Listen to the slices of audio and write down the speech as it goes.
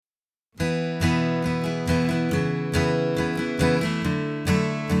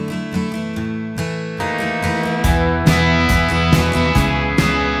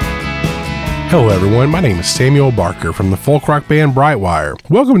Hello everyone, my name is Samuel Barker from the folk rock band Brightwire.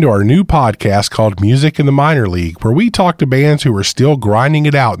 Welcome to our new podcast called Music in the Minor League, where we talk to bands who are still grinding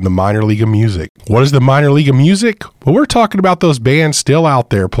it out in the minor league of music. What is the minor league of music? Well, we're talking about those bands still out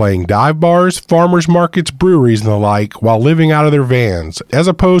there playing dive bars, farmers markets, breweries, and the like while living out of their vans, as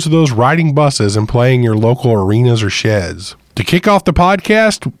opposed to those riding buses and playing your local arenas or sheds. To kick off the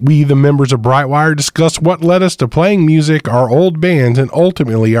podcast, we, the members of Brightwire, discuss what led us to playing music, our old bands, and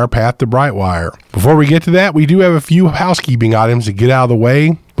ultimately our path to Brightwire. Before we get to that, we do have a few housekeeping items to get out of the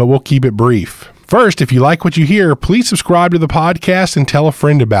way, but we'll keep it brief. First, if you like what you hear, please subscribe to the podcast and tell a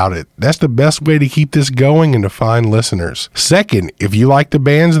friend about it. That's the best way to keep this going and to find listeners. Second, if you like the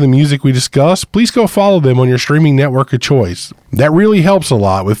bands and the music we discuss, please go follow them on your streaming network of choice. That really helps a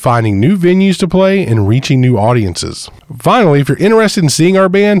lot with finding new venues to play and reaching new audiences. Finally, if you're interested in seeing our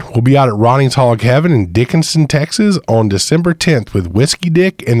band, we'll be out at Ronnie's Hog Heaven in Dickinson, Texas on December 10th with Whiskey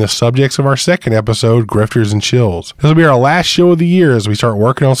Dick and the subjects of our second episode, Grifters and Chills. This will be our last show of the year as we start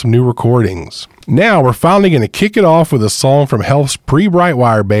working on some new recordings. Now, we're finally going to kick it off with a song from Health's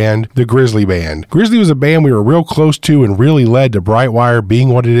pre-Brightwire band, the Grizzly Band. Grizzly was a band we were real close to and really led to Brightwire being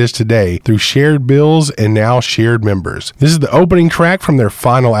what it is today through shared bills and now shared members. This is the opening track from their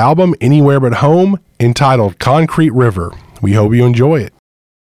final album, Anywhere But Home, entitled Concrete River. We hope you enjoy it.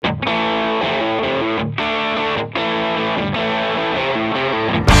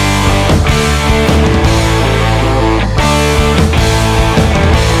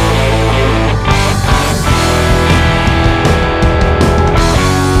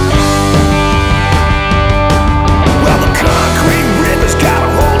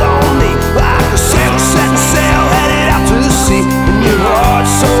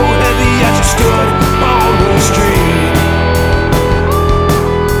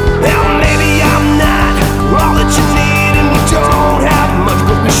 Now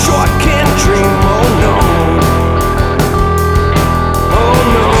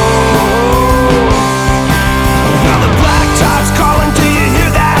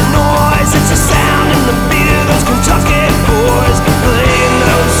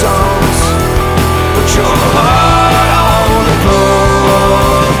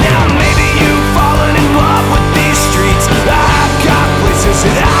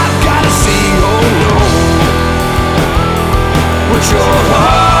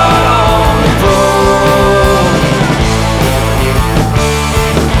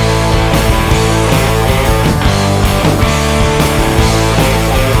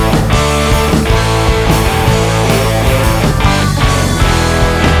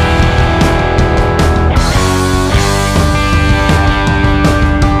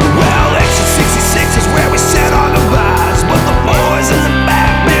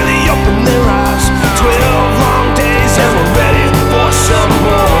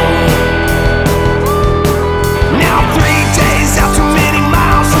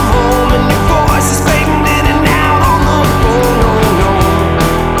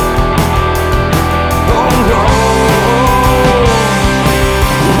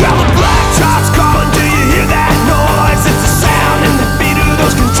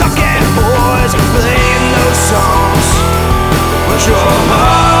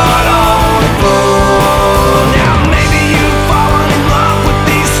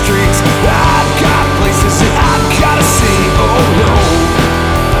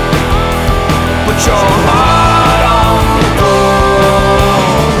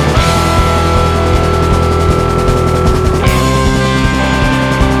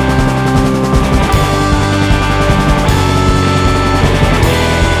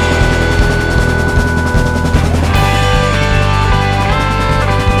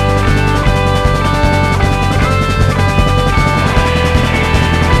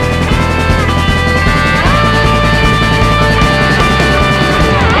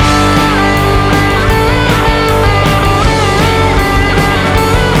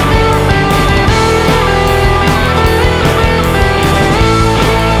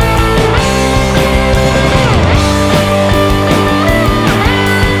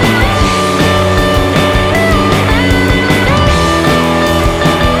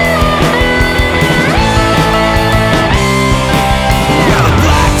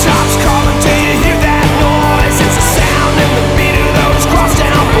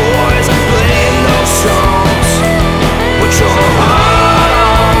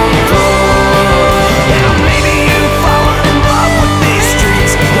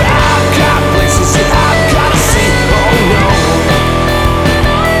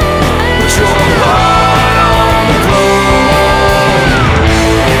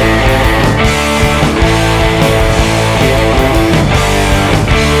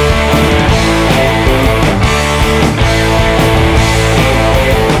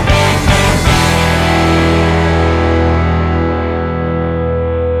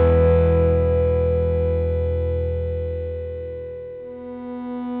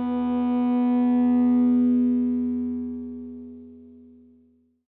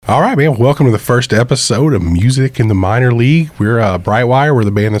All right, man. Welcome to the first episode of Music in the Minor League. We're Brightwire. We're the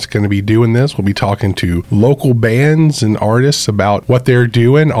band that's going to be doing this. We'll be talking to local bands and artists about what they're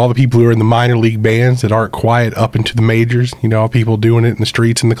doing. All the people who are in the minor league bands that aren't quite up into the majors. You know, people doing it in the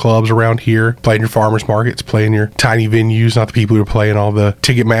streets and the clubs around here, playing your farmers markets, playing your tiny venues, not the people who are playing all the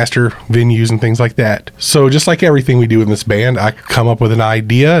Ticketmaster venues and things like that. So just like everything we do in this band, I come up with an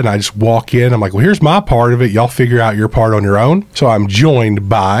idea and I just walk in. I'm like, well, here's my part of it. Y'all figure out your part on your own. So I'm joined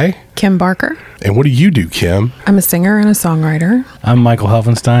by Kim Barker. And what do you do, Kim? I'm a singer and a songwriter. I'm Michael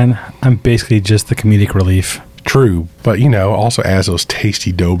Helfenstein. I'm basically just the comedic relief. True, but you know, also adds those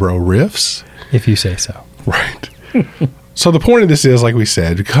tasty dobro riffs. If you say so. Right. So the point of this is, like we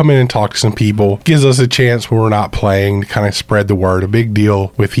said, to come in and talk to some people, gives us a chance when we're not playing to kind of spread the word. A big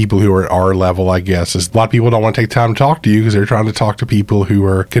deal with people who are at our level, I guess, is a lot of people don't want to take time to talk to you because they're trying to talk to people who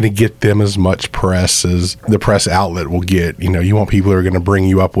are going to get them as much press as the press outlet will get. You know, you want people who are going to bring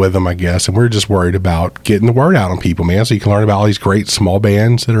you up with them, I guess, and we're just worried about getting the word out on people, man, so you can learn about all these great small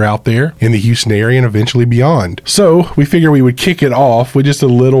bands that are out there in the Houston area and eventually beyond. So we figure we would kick it off with just a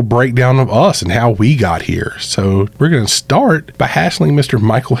little breakdown of us and how we got here. So we're going to start by hassling Mr.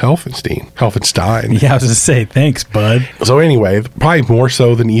 Michael Helfenstein. Yeah, I was going to say, thanks, bud. So anyway, probably more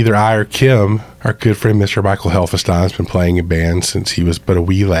so than either I or Kim, our good friend Mr. Michael Helfenstein has been playing in bands since he was but a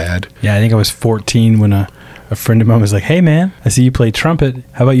wee lad. Yeah, I think I was 14 when a friend of mine was like, hey, man, I see you play trumpet.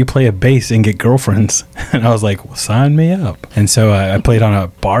 How about you play a bass and get girlfriends? And I was like, well, sign me up. And so I played on a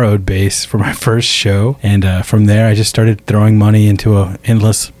borrowed bass for my first show. And from there, I just started throwing money into an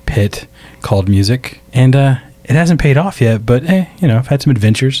endless pit called music. And it hasn't paid off yet, but you know, I've had some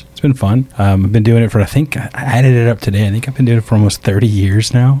adventures. It's been fun. I've been doing it for, I think I added it up today. I think I've been doing it for almost 30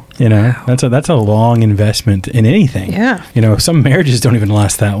 years now. You know, that's a long investment in anything. Yeah. You know, some marriages don't even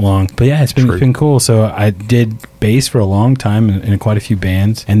last that long. But yeah, it's been cool. So I did bass for a long time in quite a few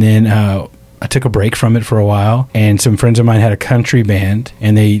bands, and then I took a break from it for a while, and some friends of mine had a country band,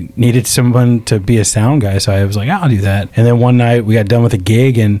 and they needed someone to be a sound guy. So I was like, I'll do that. And then one night we got done with a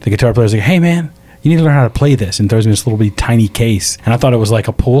gig, and the guitar player was like, hey, man, you need to learn how to play this, and throws me this little bitty tiny case. And I thought it was like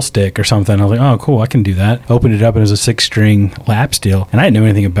a pull stick or something. I was like, oh, cool, I can do that. Opened it up, and it was a 6-string lap steel, and I didn't know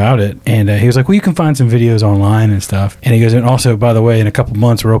anything about it. And he was like, well, you can find some videos online and stuff. And he goes, and also, by the way, in a couple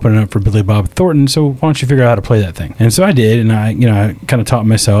months, we're opening up for Billy Bob Thornton, so why don't you figure out how to play that thing? And so I did, and I kind of taught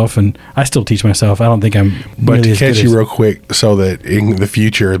myself, and I still teach myself. I don't think I'm But to catch you real quick, so that in the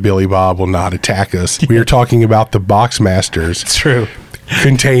future, Billy Bob will not attack us, we are talking about the Boxmasters. It's true.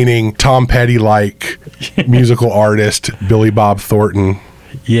 Containing Tom Petty-like musical artist Billy Bob Thornton.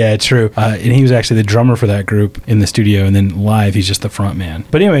 Yeah, true. And he was actually the drummer for that group in the studio, and then live, he's just the front man.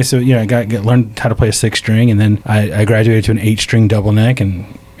 But anyway, so I learned how to play a 6-string, and then I graduated to an 8-string double neck,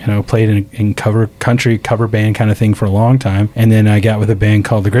 and played in country cover band kind of thing for a long time. And then I got with a band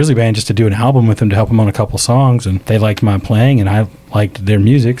called the Grizzly Band just to do an album with them to help them on a couple songs, and they liked my playing, and I liked their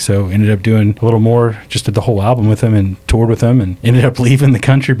music, so ended up doing a little more, just did the whole album with them and toured with them, and ended up leaving the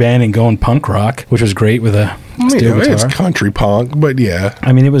country band and going punk rock, which was great with a steel guitar. It's country punk, but yeah.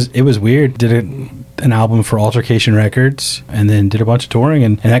 I mean, it was weird. Did an album for Altercation Records, and then did a bunch of touring,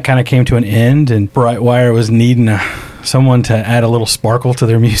 and that kind of came to an end, and Brightwire was needing someone to add a little sparkle to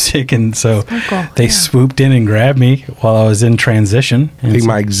their music, and so they swooped in and grabbed me while I was in transition. I think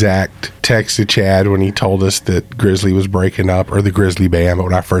my exact text to Chad when he told us that Grizzly was breaking up, or the Grizzly Band, but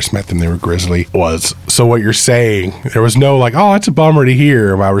when I first met them they were Grizzly, was, so what you're saying, there was no like, oh, it's a bummer to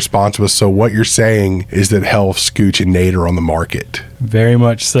hear. My response was, so what you're saying is that Helf, Scooch, and Nate are on the market. Very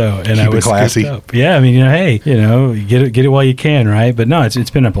much so. And Keep I was classy. Up. Yeah, I mean, hey, get it while you can, right? But no,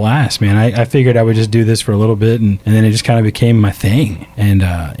 it's been a blast, man. I figured I would just do this for a little bit, and then it just kind of became my thing. And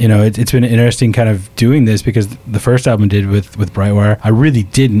it's been interesting kind of doing this, because the first album I did with Brightwire, I really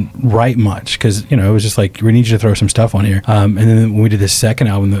didn't write much, because it was just like, we need you to throw some stuff on here. And then when we did this second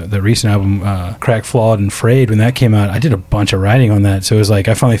album, the recent album, Crack, Flawed, and Frayed, when that came out, I did a bunch of writing on that. So it was like,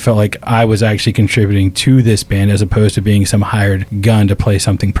 I finally felt like I was actually contributing to this band as opposed to being some hired gun to play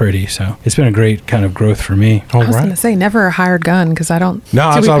something pretty. So it's been a great kind of growth for me. I was going to say, never a hired gun, because I don't.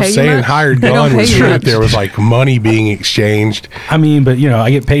 No, that's what I was saying. Hired gun was true. There was like money being exchanged. I mean, but I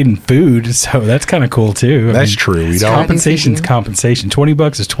get paid in food, so that's kind of cool too. That's true. Compensation's compensation.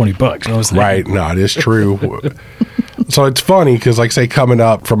 $20 is $20. Right. No, it is true. So it's funny because, like, say, coming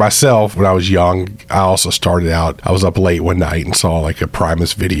up for myself when I was young, I also started out, I was up late one night and saw like a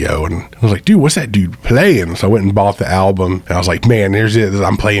Primus video, and I was like, dude, what's that dude playing? So I went and bought the album, and I was like, man, here's it.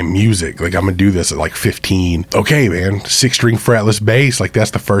 I'm playing music. Like, I'm going to do this at like 15. Okay, man, 6-string fretless bass. Like,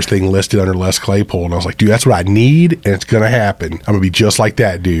 that's the first thing listed under Les Claypool. And I was like, dude, that's what I need, and it's going to happen. I'm going to be just like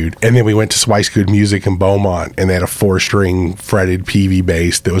that dude. And then we went to Spice Good Music in Beaumont, and they had a 4-string fretted PV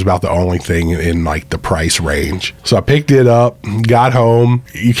bass that was about the only thing in like the price range. So I picked it up, got home.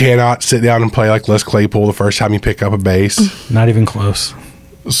 You cannot sit down and play like Les Claypool the first time you pick up a bass. Not even close.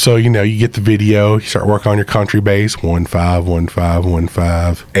 So, you know, you get the video, you start working on your country bass, 1-5, 1-5,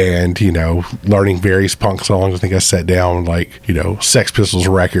 1-5, and, you know, learning various punk songs. I think I sat down like, you know, Sex Pistols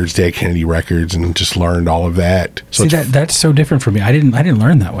records, Dead Kennedy records, and just learned all of that. So see, that's so different for me. I didn't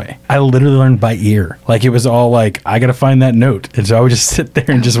learn that way. I literally learned by ear. Like, it was all like, I got to find that note. And so I would just sit there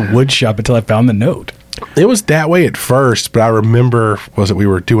and just wood shop until I found the note. It was that way at first, but I remember we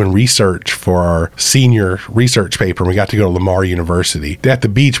were doing research for our senior research paper, and we got to go to Lamar University. At the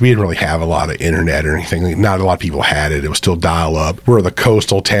beach, we didn't really have a lot of internet or anything. Not a lot of people had it. It was still dial-up. We're the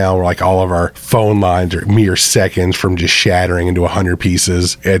coastal town where like all of our phone lines are mere seconds from just shattering into 100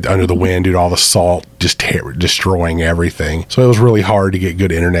 pieces under the wind due to all the salt just destroying everything. So it was really hard to get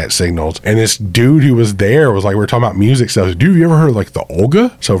good internet signals. And this dude who was there was like, we were talking about music stuff. Dude, you ever heard of like the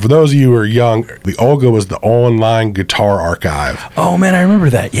Olga? So for those of you who are young, the Olga was the online guitar archive. Oh man, I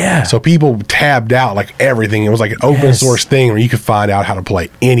remember that. Yeah. So people tabbed out like everything. It was like an open source thing where you could find out how to play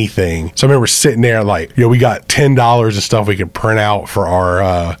anything. So I remember sitting there like, you know, we got $10 of stuff we could print out for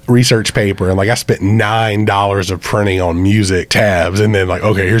our research paper, and like I spent $9 of printing on music tabs, and then like,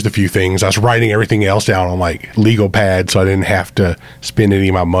 okay, here's the few things. I was writing everything else down on like legal pad, so I didn't have to spend any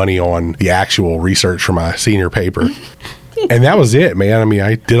of my money on the actual research for my senior paper. And that was it, man. I mean,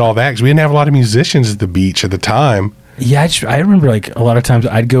 I did all that because we didn't have a lot of musicians at the beach at the time. Yeah, I remember like a lot of times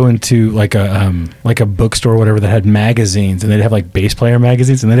I'd go into like a bookstore or whatever that had magazines, and they'd have like bass player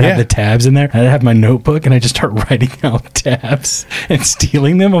magazines, and they'd have the tabs in there. And I'd have my notebook, and I'd just start writing out tabs and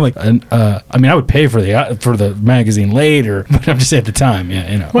stealing them. I'm like, I mean, I would pay for the magazine later, but I'm just at the time,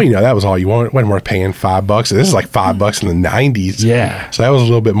 yeah, you know. Well, you know, that was all you wanted. It wasn't worth paying $5. This is like $5 in the 90s. Yeah. So that was a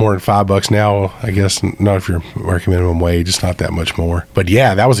little bit more than $5 now. I guess not if you're working minimum wage, it's not that much more. But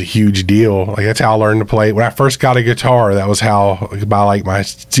yeah, that was a huge deal. Like, that's how I learned to play. When I first got a guitar, that was how, by like my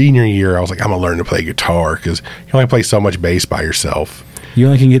senior year, I was like, I'm gonna learn to play guitar, because you only play so much bass by yourself. You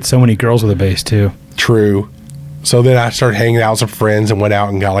only can get so many girls with a bass too. True. So then I started hanging out with some friends and went out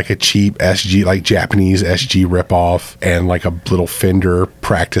and got like a cheap SG, like Japanese SG ripoff, and like a little Fender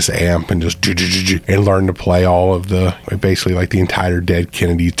practice amp, and just and learned to play all of the, basically like the entire Dead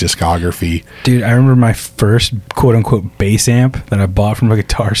Kennedy discography. Dude, I remember my first quote unquote bass amp that I bought from a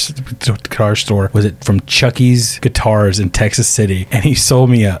guitar store. Was it from Chucky's Guitars in Texas City? And he sold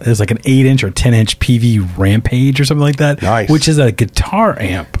me it was like an 8-inch or 10-inch PV Rampage or something like that. Nice. Which is a guitar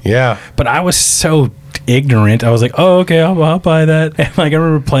amp. Yeah. But I was so ignorant. I was like, oh, okay, I'll buy that. And like I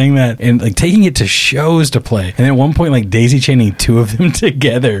remember playing that and like taking it to shows to play. And at one point, like daisy chaining two of them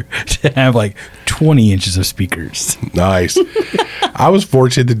together to have like 20 inches of speakers. Nice. I was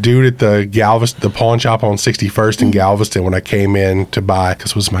fortunate. The dude at the pawn shop on 61st in Galveston, when I came in to buy,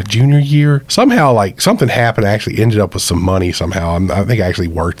 because it was my junior year, somehow like something happened. I actually ended up with some money somehow. I think I actually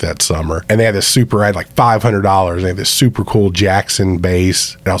worked that summer, and they had I had like $500. They had this super cool Jackson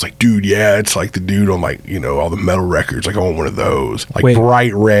bass, and I was like, dude, yeah, it's like the dude on like, you know, all the metal records. Like, I want one of those, like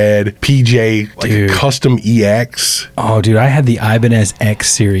bright red PJ, like a custom EX. Oh, dude, I had the Ibanez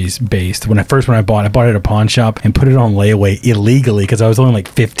X series bass. When I bought it at a pawn shop and put it on layaway illegally because I was only like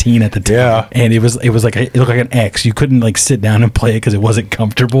 15 at the time. Yeah. And it was like it looked like an X. You couldn't like sit down and play it because it wasn't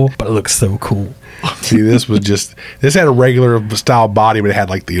comfortable, but it looked so cool. See, this had a regular style body, but it had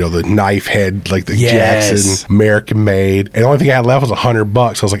like the, you know, the knife head, like the Jackson American made. And the only thing I had left was $100.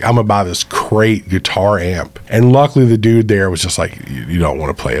 So I was like, I'm gonna buy this great guitar amp. And luckily the dude there was just like, you don't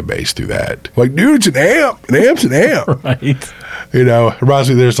want to play a bass through that. Like, dude, it's an amp. An amp's an amp. Right. You know, it reminds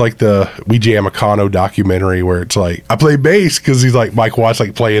me, there's like the We Jam Econo documentary where it's like, I play bass because he's like, Mike Watts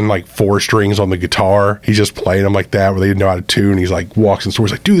like playing like 4 strings on the guitar. He's just playing them like that where they didn't know how to tune. He's like walks in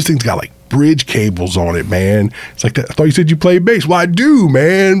stores like, dude, this thing's got like bridge cables on it, man. It's like that. I thought you said you play bass. Well, I do,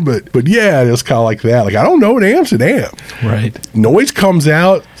 man. But yeah, it's kind of like that. Like, I don't know, an amp's an amp. Right. Noise comes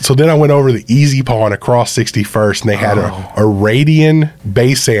out. So then I went over to the Easy Pawn across 61st, and they had a Radian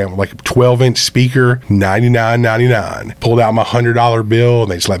bass amp, like a 12-inch speaker, $99.99. Pulled out my $100 bill,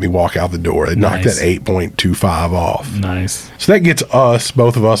 and they just let me walk out the door. They knocked that 8.25 off. Nice. So that gets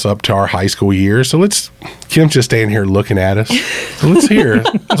both of us, up to our high school years. So Kim's just standing here looking at us. So let's hear.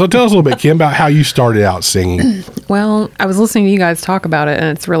 So tell us a little bit, Kim, about how you started out singing. Well, I was listening to you guys talk about it,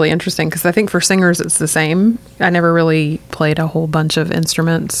 and it's really interesting because I think for singers it's the same. I never really played a whole bunch of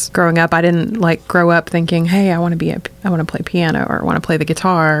instruments growing up. I didn't like grow up thinking, hey, I want to play piano or I want to play the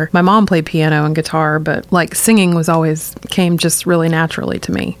guitar. My mom played piano and guitar, but like singing came just really naturally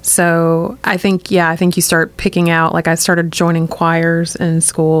to me. So I think you start picking out, like I started joining choirs in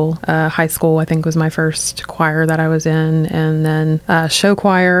school. High school, I think, was my first choir that I was in, and then show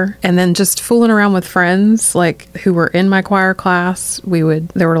choir, and then just fooling around with friends like who were in my choir class.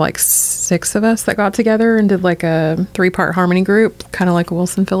 There were like 6 of us that got together and did like a 3-part harmony group, kind of like a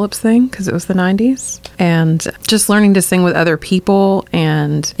Wilson Phillips thing because it was the 90s. And just learning to sing with other people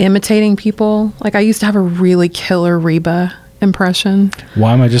and imitating people. Like I used to have a really killer Reba impression.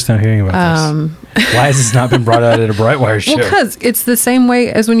 Why am I just now hearing about this? Why has this not been brought out at a Brightwire show? Well, because it's the same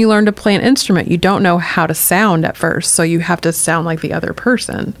way as when you learn to play an instrument. You don't know how to sound at first, so you have to sound like the other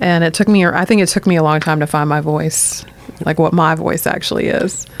person. And I think it took me a long time to find my voice, like what my voice actually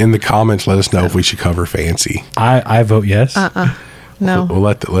is. In the comments, let us know if we should cover Fancy. I vote yes. No. We'll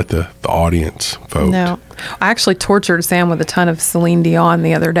let the audience vote. No. I actually tortured Sam with a ton of Celine Dion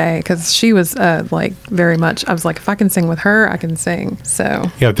the other day because she was like very much, I was like, if I can sing with her, I can sing. So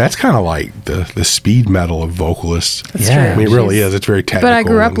yeah, that's kind of like the speed metal of vocalists. That's true. I mean, it really is. It's very technical. But I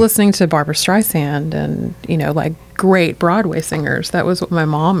grew up listening to Barbra Streisand and, like great Broadway singers. That was what my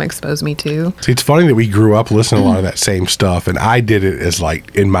mom exposed me to. See, it's funny that we grew up listening to a lot of that same stuff, and I did it as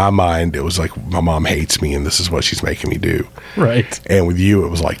like, in my mind, it was like, my mom hates me and this is what she's making me do. Right. And with you, it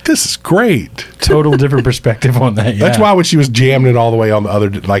was like, this is great. Total different perspective on that. Yeah. That's why when she was jamming it all the way on the other,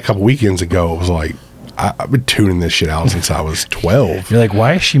 like a couple weekends ago, it was like, I've been tuning this shit out since I was 12. You're like,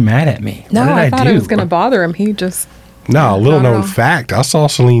 why is she mad at me? No, what did I thought do? it was going to bother him. He just... No, a little known fact. I saw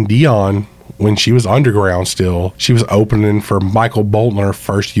Celine Dion when she was underground still. She was opening for Michael Bolton on her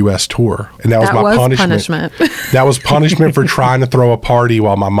first U.S. tour. And that was my punishment. That was punishment for trying to throw a party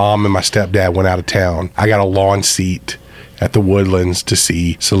while my mom and my stepdad went out of town. I got a lawn seat at the Woodlands to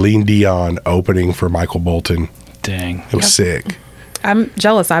see Celine Dion opening for Michael Bolton. Dang. It was sick. I'm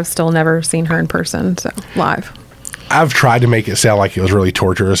jealous. I've still never seen her in person, so live. I've tried to make it sound like it was really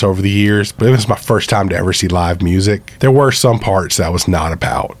torturous over the years, but it was my first time to ever see live music. There were some parts that was not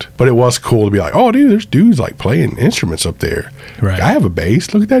about, but it was cool to be like, oh, dude, there's dudes like playing instruments up there. Right. I have a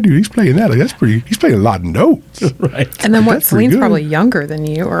bass. Look at that dude. He's playing that. Like, he's playing a lot of notes. Right. And then what? Celine's probably younger than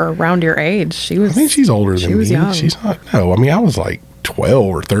you or around your age. She's older than me. She was young. She's not. No, I mean, I was like 12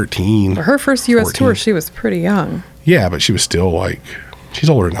 or 13. Her first U.S. tour, she was pretty young. Yeah, but she was still like... She's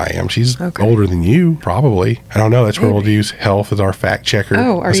older than I am. She's older than you, probably. I don't know. That's where we'll use Health as our fact checker.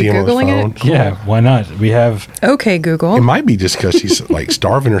 Oh, are you Googling it? Cool. Yeah, why not? We have... Okay, Google. It might be just because she's like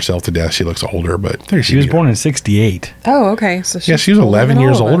starving herself to death. She looks older, but there she was born in 68. Oh, okay. So she was 11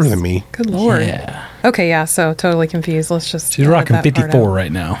 years older than me. Good Lord. Yeah. Okay, yeah, so totally confused. Let's just... She's rocking 54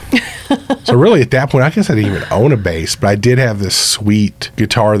 right now. So really, at that point, I guess I didn't even own a bass, but I did have this sweet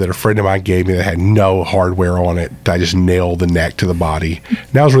guitar that a friend of mine gave me that had no hardware on it. I just nailed the neck to the body. And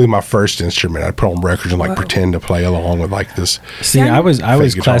that was really my first instrument. I'd put on records and like pretend to play along with like this. See, I was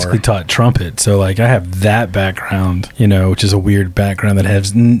classically taught trumpet, so like I have that background, which is a weird background that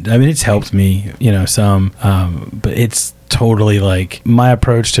has... I mean, it's helped me, some, but it's... totally like my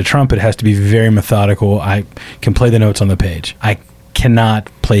approach to trumpet has to be very methodical. I can play the notes on the page. I cannot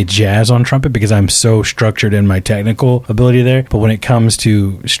play jazz on trumpet because I'm so structured in my technical ability there. But when it comes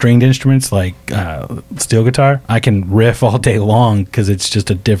to stringed instruments like steel guitar, I can riff all day long because it's just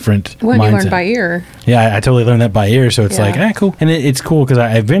a different mindset. You learn by ear. Yeah, I totally learned that by ear. So it's like, cool. And it's cool because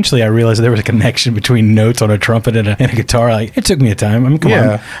I eventually realized there was a connection between notes on a trumpet and a guitar. Like, it took me a time. I mean, come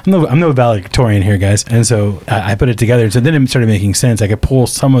on. I'm no valedictorian here, guys. And so I put it together. So then it started making sense. I could pull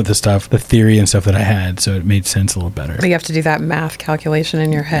some of the stuff, the theory and stuff that I had. So it made sense a little better. But you have to do that math calculation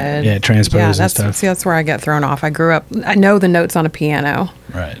in your head. Yeah, transpose and stuff. See, that's where I get thrown off. I grew up, I know the notes on a piano.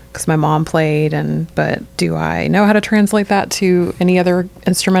 Right. Because my mom played, but do I know how to translate that to any other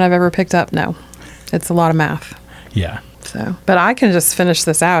instrument I've ever picked up? No. It's a lot of math. Yeah. So, but I can just finish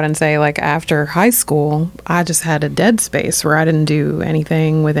this out and say, like, after high school, I just had a dead space where I didn't do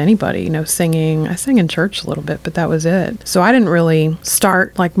anything with anybody, no singing. I sang in church a little bit, but that was it. So I didn't really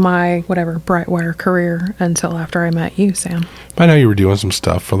start, like, my, Brightwire career until after I met you, Sam. I know you were doing some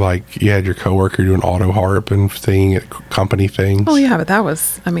stuff for, like, you had your coworker doing auto harp and singing at company things. Oh, yeah, but that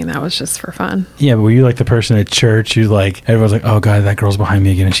was just for fun. Yeah, but were you like the person at church who, like, everyone's like, oh, God, that girl's behind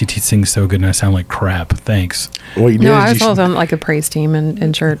me again, and she sings so good, and I sound like crap. Thanks. What you did is I was on like a praise team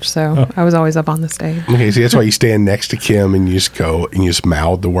in church, so I was always up on the stage. Okay, see, that's why you stand next to Kim and you just go and you just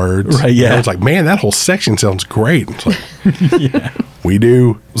mouth the words. Right, yeah. And it's like, man, that whole section sounds great. It's like, Yeah. we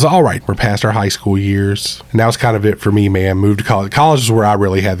do. It was all right. We're past our high school years. And that was kind of it for me, man. Moved to college. College is where I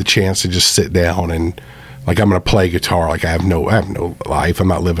really had the chance to just sit down and, like, I'm going to play guitar. Like, I have no life. I'm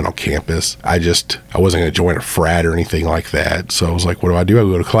not living on campus. I wasn't going to join a frat or anything like that. So I was like, what do? I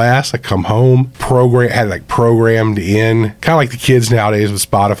go to class. I come home, had like programmed in, kind of like the kids nowadays with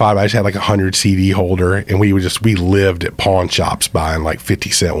Spotify. But I just had like 100 CD holder, and we lived at pawn shops buying like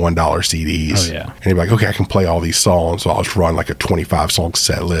 50-cent $1 CDs. Oh, yeah. And he'd be like, okay, I can play all these songs. So I'll just run like a 25 song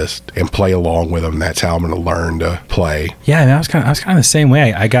set list and play along with them. And that's how I'm going to learn to play. Yeah, and I was kind of the same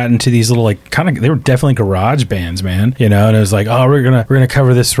way. I got into these little like they were definitely garage bands, man. You know, and it was like, oh, we're gonna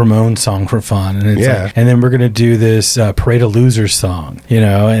cover this Ramones song for fun, and it's like, and then we're gonna do this Parade of Losers song, you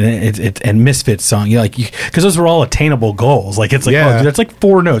know, and and Misfits song. You know, like, because those were all attainable goals. Like, it's like, oh, dude, that's like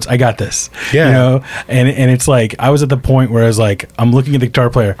 4 notes. I got this. Yeah, you know, and it's like I was at the point where I was like, I'm looking at the guitar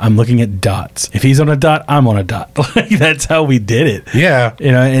player, I'm looking at dots. If he's on a dot, I'm on a dot. Like, that's how we did it. Yeah,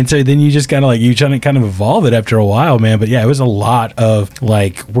 you know, and so then you just kind of like you try to kind of evolve it after a while, man. But yeah, it was a lot of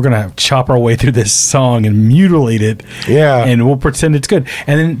like, we're gonna chop our way through this song and mutilate it, and we'll pretend it's good.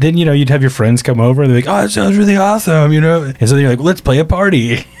 And then you know, you'd have your friends come over and they're like, oh, it sounds really awesome, you know. And so then you're like, well, let's play a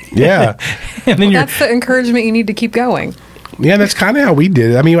party. Yeah. And then that's the encouragement you need to keep going. Yeah, that's kind of how we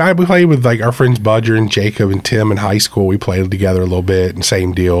did it. I mean, we played with like our friends Budger and Jacob and Tim in high school. We played together a little bit, and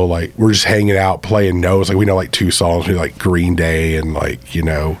same deal. Like, we're just hanging out, playing notes. Like, we know like 2 songs. We like Green Day, and like, you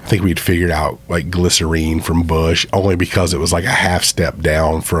know, I think we'd figured out like Glycerine from Bush, only because it was like a half step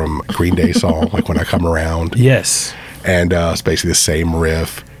down from Green Day song, like When I Come Around. Yes. And it's basically the same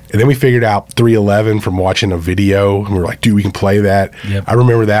riff. And then we figured out 311 from watching a video, and we were like, dude, we can play that. Yep. I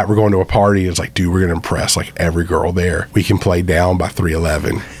remember that. We're going to a party. It's like, dude, we're going to impress like every girl there. We can play Down by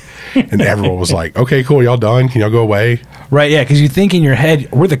 311. And everyone was like, okay, cool, y'all done? Can y'all go away? Right, yeah, because you think in your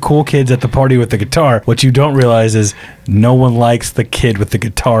head, we're the cool kids at the party with the guitar. What you don't realize is no one likes the kid with the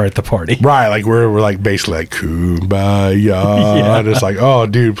guitar at the party. Right, like we're like basically like, kumbaya. Yeah. And it's like, oh,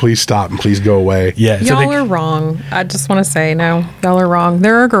 dude, please stop and please go away. Yeah, so y'all are wrong. I just want to say, no, y'all are wrong.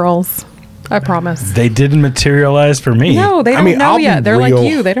 There are girls. I promise. They didn't materialize for me. No, they don't know yet. They're like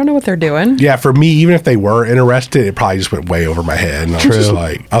you. They don't know what they're doing. Yeah, for me, even if they were interested, it probably just went way over my head. And I was just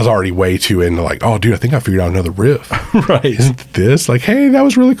like, I was already way too into like, oh, dude, I think I figured out another riff. Right. Isn't this? Like, hey, that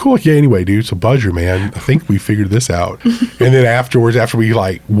was really cool. Like, yeah, anyway, dude, so Budger, man, I think we figured this out. And then afterwards, after we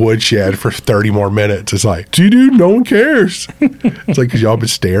like woodshed for 30 more minutes, it's like, dude, no one cares. It's like, because y'all been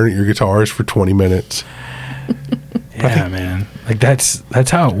staring at your guitars for 20 minutes. Yeah, man. Like that's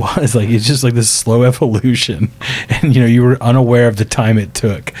how it was. Like, it's just like this slow evolution, and you know, you were unaware of the time it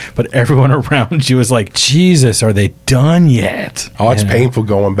took, but everyone around you was like, Jesus, are they done yet? Oh, it's painful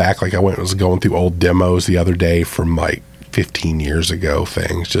going back. Like, was going through old demos the other day from like 15 years ago.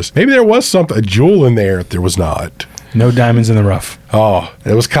 Things just, maybe there was a jewel in there if there was not. No diamonds in the rough. Oh,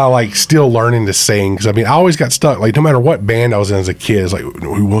 it was kind of like still learning to sing. Because, I mean, I always got stuck. Like, no matter what band I was in as a kid, it's like,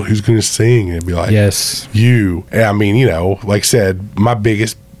 who's going to sing? And it'd be like, yes, you. And I mean, you know, like I said, my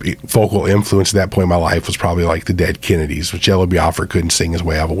biggest vocal influence at that point in my life was probably like the Dead Kennedys, which Jello Biafra couldn't sing his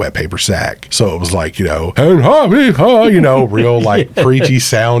way out of a wet paper sack. So it was like, you know, you know, real like preachy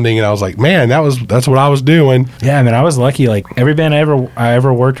sounding. And I was like, man, that's what I was doing. Yeah, I mean, I was lucky. Like, every band I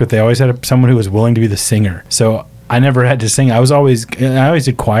ever worked with, they always had someone who was willing to be the singer. So I never had to sing. I always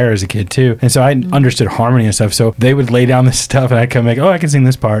did choir as a kid too, and so I understood harmony and stuff. So they would lay down this stuff, and I'd come like, "Oh, I can sing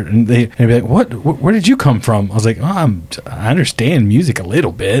this part," and they'd be like, "What? Where did you come from?" I was like, "Oh, I understand music a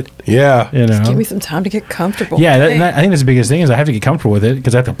little bit." Yeah, you know, just give me some time to get comfortable. Yeah, I think that's the biggest thing is I have to get comfortable with it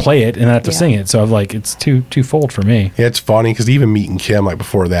because I have to play it and I have to sing it. So I'm like, it's twofold for me. Yeah, it's funny because even meeting Kim like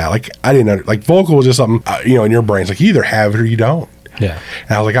before that, like I didn't like vocal was just something you know, in your brain. It's like you either have it or you don't. Yeah.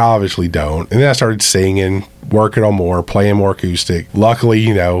 And I was like, I obviously don't. And then I started singing, working on more, playing more acoustic. Luckily,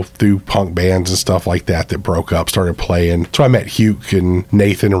 you know, through punk bands and stuff like that broke up, started playing. So I met Hugh and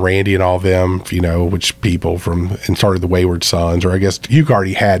Nathan and Randy and all them, you know, which people from, and started the Wayward Sons. Or I guess Hugh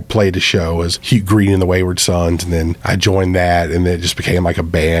already had played a show as Hugh Green and the Wayward Sons. And then I joined that, and then it just became like a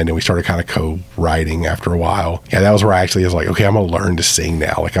band, and we started kind of co-writing after a while. Yeah, that was where I actually was like, okay, I'm going to learn to sing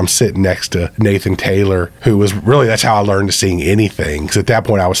now. Like, I'm sitting next to Nathan Taylor, who was really, that's how I learned to sing anything. Because at that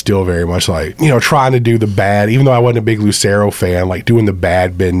point, I was still very much like, you know, trying to do the bad, even though I wasn't a big Lucero fan, like doing the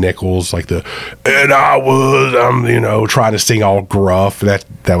bad Ben Nichols, like and I'm, trying to sing all gruff.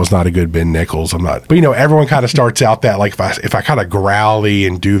 That was not a good Ben Nichols. I'm not. But, everyone kind of starts out that, like, if I kind of growly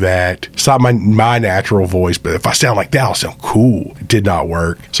and do that, it's not my natural voice, but if I sound like that, I'll sound cool. It did not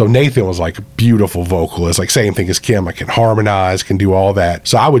work. So Nathan was like a beautiful vocalist, like same thing as Kim. I can harmonize, can do all that.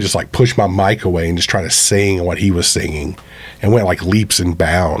 So I would just like push my mic away and just try to sing what he was singing, and went like leaps and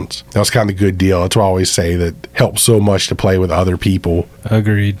bounds. That was kind of a good deal. That's why I always say that helps so much to play with other people.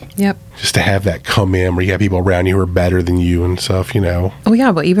 Agreed. Yep. Just to have that come in where you have people around you who are better than you and stuff, Oh,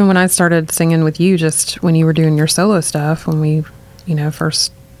 yeah. But even when I started singing with you, just when you were doing your solo stuff, when we,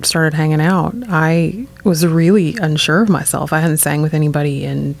 first started hanging out, I was really unsure of myself. I hadn't sang with anybody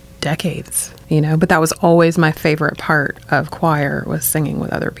in decades, but that was always my favorite part of choir, was singing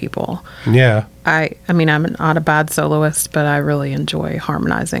with other people. Yeah. I'm not a bad soloist, but I really enjoy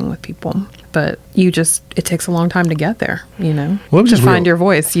harmonizing with people. But it takes a long time to get there, Well, to find your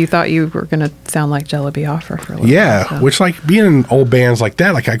voice. You thought you were going to sound like Jello Biafra for a little while. So. Which, like, being in old bands like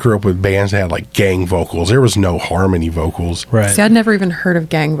that, like I grew up with bands that had like gang vocals. There was no harmony vocals. Right. See, I'd never even heard of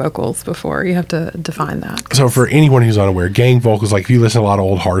gang vocals before. You have to define that. So for anyone who's unaware, gang vocals, like if you listen to a lot of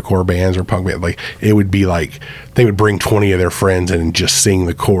old hardcore bands or punk bands, like it would be like they would bring 20 of their friends in and just sing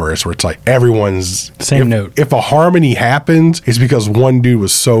the chorus, where it's like everyone's same note. If a harmony happens, it's because one dude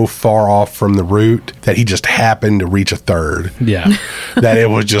was so far off from the root that he just happened to reach a third. Yeah. That it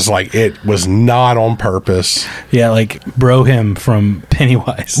was just like, it was not on purpose. Yeah, like Bro Him from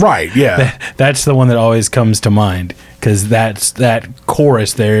Pennywise. Right, yeah. That's the one that always comes to mind. Because that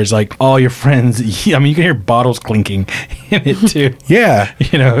chorus there is like all your friends. You can hear bottles clinking in it too. Yeah.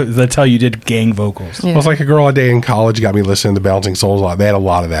 That's how you did gang vocals. Yeah. Well, it's like a girl I dated in college got me listening to Bouncing Souls a lot. They had a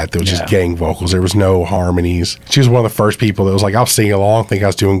lot of that. There was just gang vocals. There was no harmonies. She was one of the first people that was like, I'll sing along, think I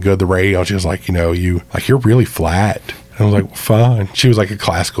was doing good the radio. She was like, you're really flat. And I was like, well, fine. She was like a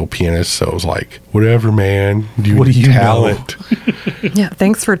classical pianist, so it was like, whatever, man. What do you talent? Yeah,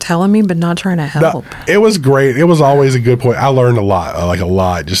 thanks for telling me, but not trying to help. No, it was great. It was always a good point. I learned a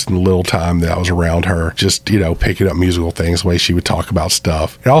lot, just in the little time that I was around her. Just, picking up musical things, the way she would talk about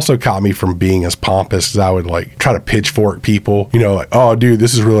stuff. It also caught me from being as pompous as I would like try to pitchfork people. Like, oh, dude,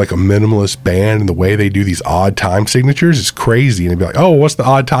 this is really like a minimalist band, and the way they do these odd time signatures is crazy. And they'd be like, oh, what's the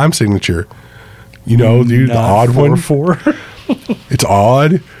odd time signature? Dude, the odd one. 4/4. It's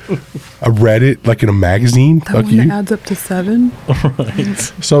odd. I read it like in a magazine. That one that adds up to 7. Right.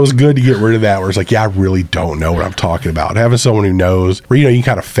 So it was good to get rid of that, where it's like, yeah, I really don't know what I'm talking about. Having someone who knows, where you can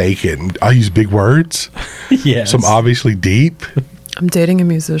kind of fake it, and I use big words. Yes. So I'm obviously deep. I'm dating a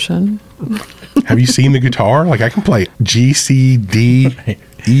musician. Have you seen the guitar? Like I can play G, C, D,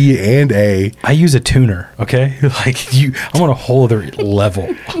 E, and A. I use a tuner, okay? Like I'm on a whole other level.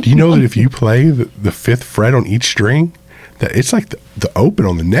 Do you know that if you play the 5th fret on each string, that it's like the open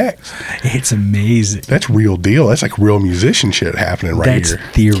on the next? It's amazing. That's real deal. That's like real musician shit happening right here.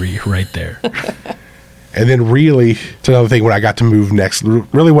 That's theory right there. And then really, it's another thing when I got to move next,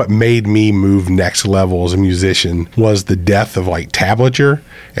 really what made me move next level as a musician was the death of like tablature.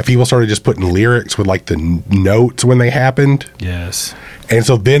 And people started just putting lyrics with like the notes when they happened. Yes. And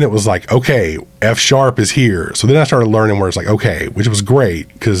so then it was like, okay, F sharp is here. So then I started learning where it's like, okay, which was great,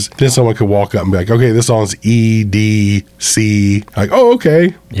 because then someone could walk up and be like, okay, this song's E, D, C. Like, oh,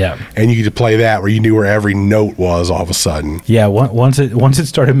 okay. Yeah. And you could play that where you knew where every note was all of a sudden. Yeah. Once it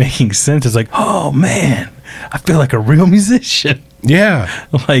started making sense, it's like, oh man, I feel like a real musician. Yeah.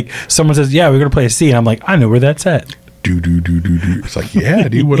 Like someone says, yeah, we're going to play a C. And I'm like, I know where that's at. Do. It's like, yeah,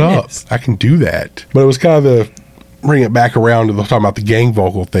 dude, what yes. up? I can do that. But it was kind of bring it back around to talking about the gang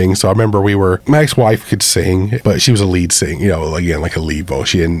vocal thing. So I remember my ex-wife could sing, but she was a lead singer, again, like a lead vocal.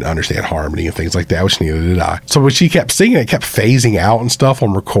 She didn't understand harmony and things like that, which neither did I. So when she kept singing, it kept phasing out and stuff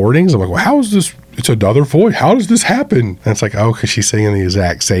on recordings. I'm like, well, how is this? It's another voice. How does this happen? And it's like, oh, because she's singing the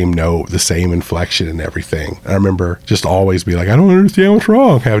exact same note, the same inflection and everything. And I remember just always be like, I don't understand what's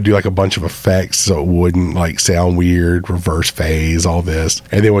wrong. I would do like a bunch of effects so it wouldn't like sound weird, reverse phase, all this.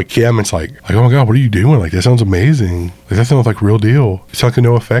 And then with Kim, it's like, oh my God, what are you doing? Like, that sounds amazing. Like, that sounds like real deal. It's like a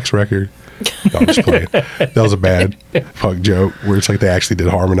no effects record. No, I'm just playing. That was a bad punk joke where it's like they actually did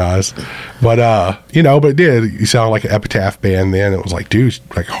harmonize. But, but it did. You sound like an Epitaph band then. It was like, dude,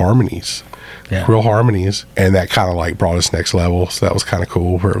 like harmonies. Yeah. Real harmonies. And that kind of like brought us next level. So that was kind of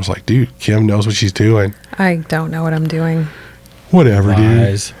cool, where it was like, dude, Kim knows what she's doing. I don't know what I'm doing. Whatever,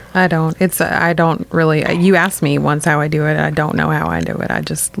 dude. I don't really. You asked me once how I do it. I don't know how I do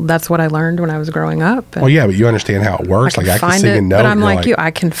it. That's what I learned when I was growing up. Well, yeah, but you understand how it works. I can sing a note. But I'm like you.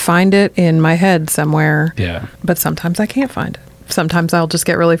 I can find it in my head somewhere. Yeah. But sometimes I can't find it. sometimes I'll just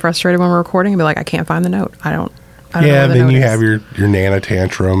get really frustrated when we're recording and be like, I can't find the note. I don't know Yeah, where the then note you is. have your Nana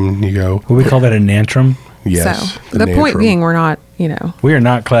tantrum. You go, Well, we call that a nantrum. yes. So the point nantrum. being, we're not, We are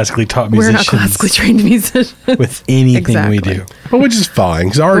not classically taught we're musicians. not classically trained musicians. with anything we Exactly. do. But which is fine,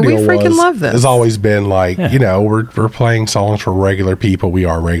 because our But we deal freaking love this. has always been like, Yeah. we're playing songs for regular people. We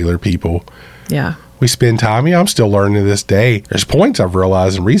are regular people. Yeah. We spend time. I'm still learning to this day. There's points I've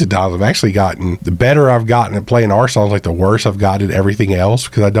realized in recent times I've actually gotten, the better I've gotten at playing our songs, like the worse I've gotten at everything else,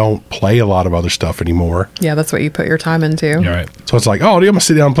 because I don't play a lot of other stuff anymore. Yeah, that's what you put your time into. You're right. So it's like, oh, dude, I'm gonna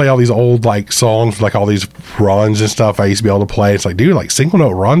sit down and play all these old like songs, like all these runs and stuff I used to be able to play. It's like, dude, like single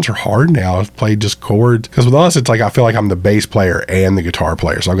note runs are hard now. I've played just chords, because with us, it's like I feel like I'm the bass player and the guitar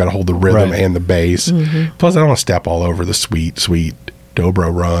player, so I've got to hold the rhythm Right. and the bass. Plus, I don't want to step all over the sweet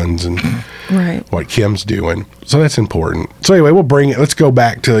dobro runs and Right. what Kim's doing. So that's important. So anyway, let's go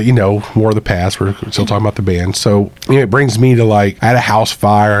back to, more of the past. We're still talking about the band. So it brings me to I had a house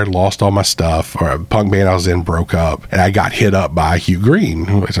fire, lost all my stuff, or a punk band I was in broke up, and I got hit up by Hugh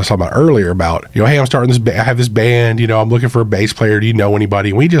Green, which I was talking about earlier about, hey, I'm starting this I have this band, I'm looking for a bass player. Do you know anybody?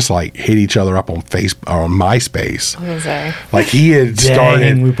 And we just hit each other up on MySpace. Like he had started.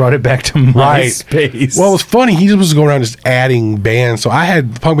 Dang, we brought it back to MySpace. Well, it was funny. He just was going around just adding bands. So I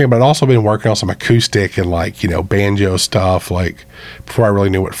had the punk band, but I'd also been working on some acoustic and banjo stuff, before I really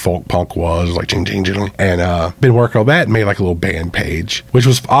knew what folk punk was, ching ching ching. And been working on that and made a little band page, which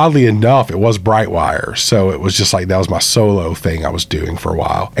was oddly enough, it was Brightwire. So it was just that was my solo thing I was doing for a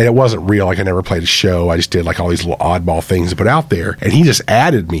while. And it wasn't real. I never played a show. I just did all these little oddball things to put out there. And he just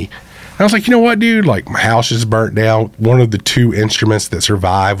added me. I was like, you know what, dude? My house is burnt down. One of the two instruments that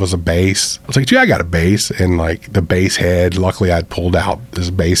survived was a bass. I was like, dude, I got a bass. And the bass head, luckily I'd pulled out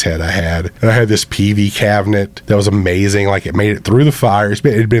this bass head I had. And I had this PV cabinet that was amazing. It made it through the fires.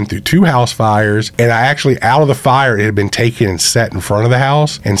 It had been through 2 house fires. And I actually, out of the fire, it had been taken and set in front of the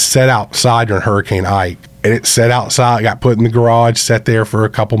house and set outside during Hurricane Ike. And it set outside, got put in the garage, sat there for a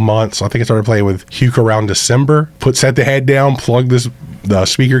couple months. So I think I started playing with Hugh around December. Set the head down, plugged the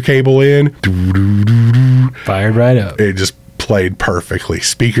speaker cable in. Fired right up. It just played perfectly.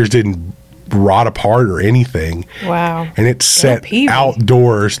 Speakers didn't rot apart or anything. Wow. And it set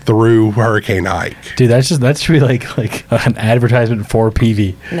outdoors through Hurricane Ike. Dude, that's really like an advertisement for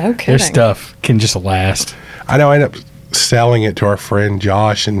PV. No kidding. Their stuff can just last. I know. I ended up selling it to our friend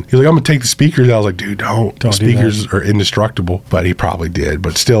Josh, and he was like, I'm gonna take the speakers out. I was like, dude, don't the speakers are indestructible. But he probably did,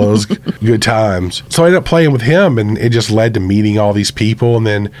 but still, it was good times. So I ended up playing with him, and it just led to meeting all these people. And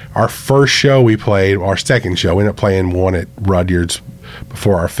then our first show we played, our second show, we ended up playing one at Rudyard's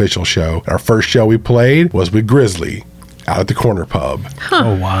before our official show. Our first show we played was with Grizzly out at the corner pub.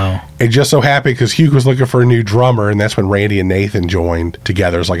 Oh, wow. It just so happened because Hugh was looking for a new drummer, and that's when Randy and Nathan joined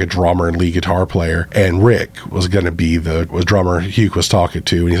together as a drummer and lead guitar player. And Rick was going to be the drummer Hugh was talking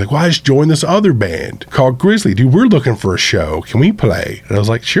to. And he's like, well, I just joined this other band called Grizzly. Dude, we're looking for a show. Can we play? And I was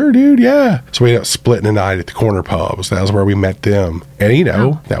like, sure, dude, yeah. So we ended up splitting a night at the corner pub. So that was where we met them. And,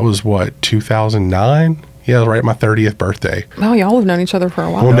 that was 2009? Yeah, it was right at my 30th birthday. Oh, y'all have known each other for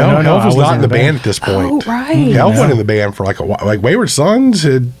a while. Well, no, Helf was I not in the band at this point. Oh, right. Helf went in the band for a while. Wayward Sons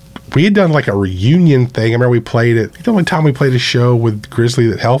we had done a reunion thing. I remember we played it. I think the only time we played a show with Grizzly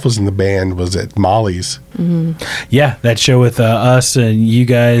that Helf was in the band was at Molly's. Mm-hmm. Yeah, that show with us and you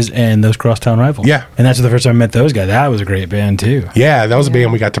guys and those Crosstown Rivals. Yeah. And that's the first time I met those guys. That was a great band, too. Yeah, that was a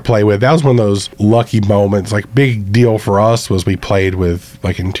band we got to play with. That was one of those lucky moments. Big deal for us was we played with,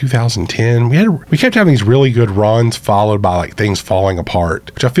 in 2010. We kept having these really good runs followed by, things falling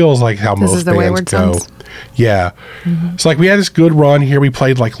apart, which I feel is how This most is the bands Wayward go. Sons? Yeah. Mm-hmm. It's we had this good run here. We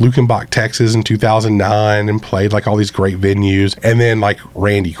played Lukenbach, Texas in 2009 and played all these great venues. And then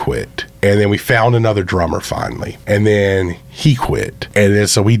Randy quit. And then we found another drummer finally. And then he quit. And then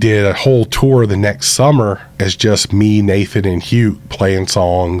so we did a whole tour the next summer as just me, Nathan, and Hugh playing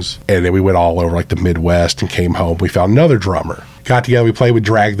songs. And then we went all over the Midwest and came home. We found another drummer. Got together, we played with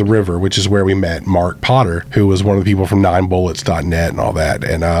Drag the River, which is where we met Mark Potter, who was one of the people from 9bullets.net and all that.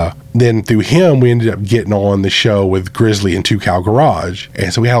 And then through him, we ended up getting on the show with Grizzly and Two Cow Garage.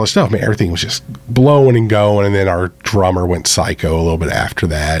 And so we had all this stuff. Man, everything was just blowing and going. And then our drummer went psycho a little bit after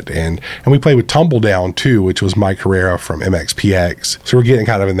that. And we played with Tumbledown, too, which was Mike Herrera from MXPX. So we're getting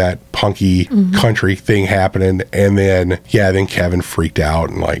kind of in that punky country thing happening. And then, then Kevin freaked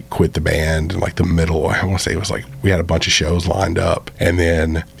out and quit the band in the middle. I want to say it was we had a bunch of shows lined up. And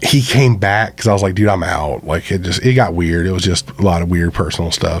then he came back because I was like, dude, I'm out. It got weird. It was just a lot of weird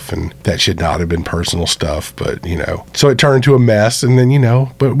personal stuff. and that should not have been personal stuff, but so it turned to a mess, and then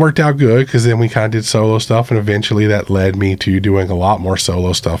but it worked out good because then we kind of did solo stuff, and eventually that led me to doing a lot more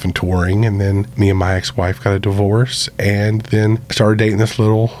solo stuff and touring, and then me and my ex-wife got a divorce, and then I started dating this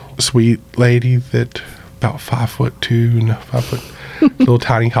little sweet lady that about 5'2", little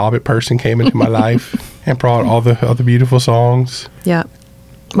tiny hobbit person came into my life and brought all the other beautiful songs. Yeah.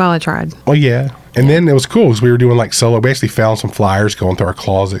 Well, I tried. Well, yeah. And then it was cool because we were doing like solo. We actually found some flyers going through our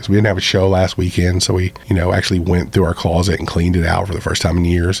closets. We didn't have a show last weekend, so we, actually went through our closet and cleaned it out for the first time in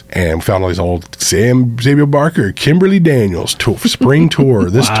years. And we found all these old Samuel Barker, Kimberly Daniels tour, spring tour,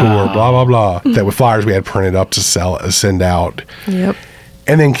 this tour, blah, blah, blah. That with flyers we had printed up to send out. Yep.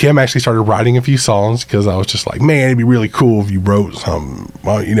 And then Kim actually started writing a few songs because I was just like, man, it'd be really cool if you wrote some,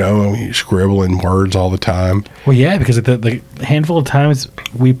 you're scribbling words all the time. Well, yeah, because the handful of times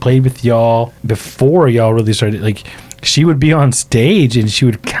we played with y'all before y'all really started, like, she would be on stage and she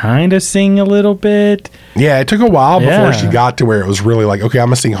would kind of sing a little bit. Yeah, it took a while before she got to where it was really like, okay, I'm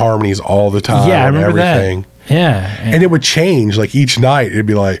going to sing harmonies all the time. Yeah, I remember everything. That. Yeah. And it would change. Like each night, it'd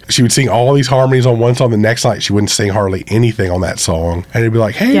be like, she would sing all these harmonies on one song. The next night, she wouldn't sing hardly anything on that song. And it'd be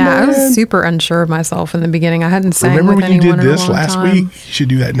like, hey, yeah, man. I was super unsure of myself in the beginning. I hadn't sang Remember with when you anyone did this in a long last time. week? You should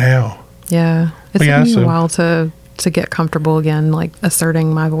do that now. Yeah. It took me a while to get comfortable again, like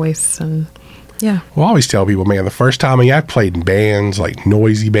asserting my voice and... Yeah. Well, I always tell people, man, the first time I played in bands, like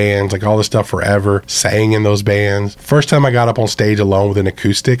noisy bands, like all this stuff forever, sang in those bands. First time I got up on stage alone with an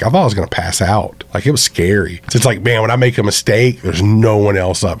acoustic, I thought I was going to pass out. Like, it was scary. So it's like, man, when I make a mistake, there's no one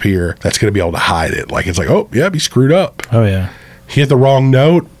else up here that's going to be able to hide it. Like, it's like, oh, yep, you screwed up. Oh, yeah. Hit the wrong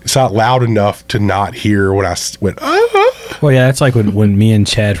note. It's not loud enough to not hear when I went, Well, yeah, that's like when me and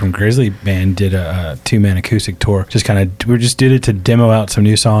Chad from Grizzly Band did a 2-man acoustic tour. We just did it to demo out some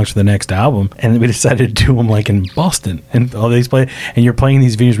new songs for the next album, and we decided to do them like in Boston and all these play. And you're playing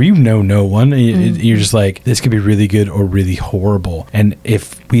these venues where no one, and you're just like, this could be really good or really horrible. And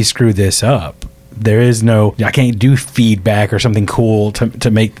if we screw this up, there is no, I can't do feedback or something cool to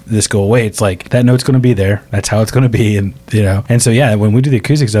make this go away. It's like, that note's going to be there. That's how it's going to be. And, and so, yeah, when we do the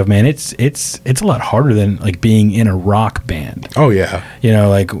acoustic stuff, man, it's a lot harder than like being in a rock band. Oh, yeah.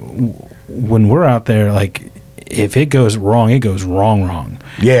 Like when we're out there, like, if it goes wrong, it goes wrong.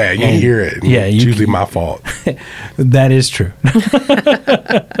 Yeah, you hear it. Yeah. It's usually my fault. That is true.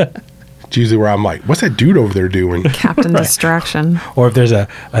 It's usually where I'm like, what's that dude over there doing? Captain Distraction. Or if there's a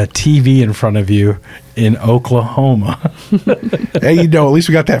TV in front of you in Oklahoma. Hey, at least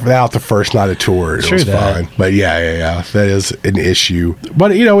we got that out the first night of tour. It was fine. But yeah, that is an issue.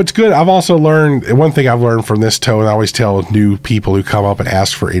 But, it's good. I've also learned, one thing I've learned from this tow, and I always tell new people who come up and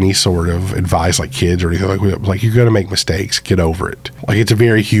ask for any sort of advice, like kids or anything, like you're going to make mistakes. Get over it. Like, it's a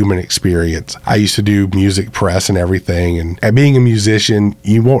very human experience. I used to do music press and everything, and being a musician,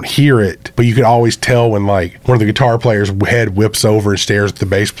 you won't hear it, but you could always tell when, like, one of the guitar players' head whips over and stares at the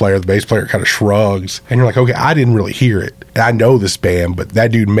bass player kind of shrugs. And you're like, okay, I didn't really hear it. And I know this band, but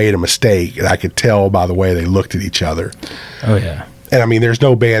that dude made a mistake. And I could tell by the way they looked at each other. Oh, yeah. And I mean, there's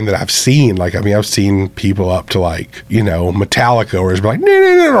no band that I've seen. Like, I mean, I've seen people up to like, Metallica, where it's like,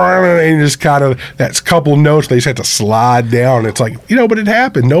 and just kind of, that's a couple notes they just have to slide down. It's like, but it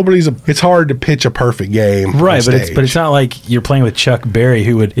happened. It's hard to pitch a perfect game. Right. But it's not like you're playing with Chuck Berry,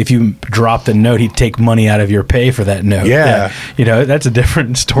 who would, if you drop the note, he'd take money out of your pay for that note. Yeah. That's a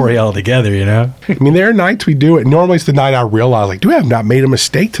different story altogether, I mean, there are nights we do it. Normally it's the night I realize, like, do I have not made a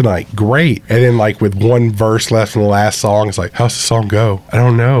mistake tonight? Great. And then, like, with one verse left in the last song, it's like, how's the song go? I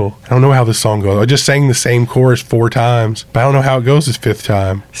don't know how this song goes. I just sang the same chorus 4 times, but I don't know how it goes this 5th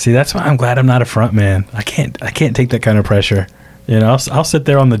time. See, that's why I'm glad I'm not a front man. I can't take that kind of pressure. I'll sit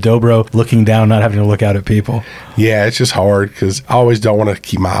there on the dobro looking down, not having to look out at people. Yeah, it's just hard because I always don't want to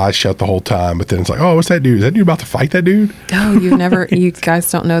keep my eyes shut the whole time. But then it's like, oh, what's that dude? Is that dude about to fight that dude? Oh, you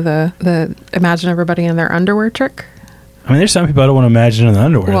guys don't know the imagine everybody in their underwear trick? I mean, there's some people I don't want to imagine in the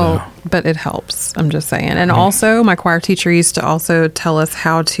underwear, though. But it helps. I'm just saying. And also, my choir teacher used to also tell us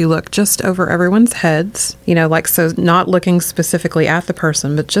how to look just over everyone's heads. So not looking specifically at the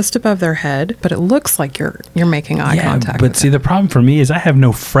person, but just above their head. But it looks like you're making eye contact. But see, the problem for me is I have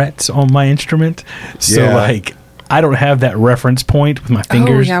no frets on my instrument. So, I don't have that reference point with my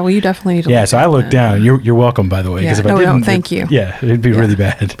fingers. Oh, yeah. Well, you definitely need to look so I look down. You're welcome, by the way. Yeah. If I didn't, thank you. Yeah, it'd be really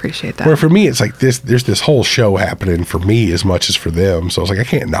bad. Appreciate that. Where for me, it's like there's this whole show happening for me as much as for them. So it's like, I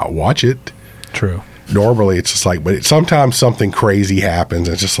can't not watch it. True. normally it's just like, but sometimes something crazy happens.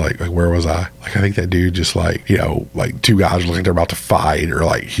 And it's just like, where was I? Like, I think that dude just like, you know, like two guys look like they're about to fight, or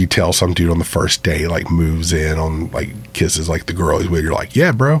like he tells some dude on the first day, like moves in on like kisses like the girl he's with. You're like,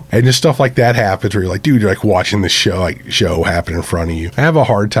 yeah, bro. And just stuff like that happens where you're like, dude, you're like watching this show happen in front of you. I have a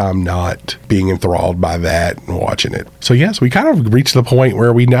hard time not being enthralled by that and watching it. So yes, we kind of reached the point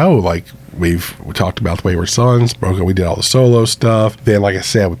where we know, like, we talked about the Wayward Sons, we did all the solo stuff. Then, like I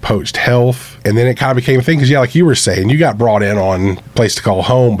said, we poached Health, and then it kind of became a thing because, yeah, like you were saying, you got brought in on Place to Call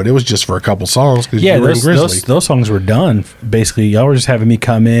Home, but it was just for a couple songs. Yeah, those songs were done. Basically, y'all were just having me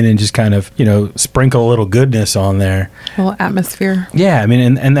come in and just kind of, you know, sprinkle a little goodness on there. A little atmosphere. Yeah, I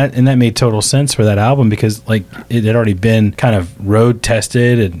mean, and that made total sense for that album because, like, it had already been kind of road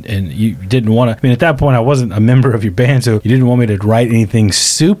tested, and you didn't want to. I mean, at that point, I wasn't a member of your band, so you didn't want me to write anything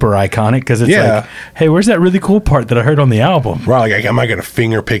super iconic. Because it's like, hey, where's that really cool part that I heard on the album? Right, like, am I going to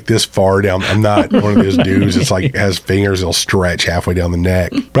finger pick this far down? I'm not one of those dudes. It's like, has fingers, they'll stretch halfway down the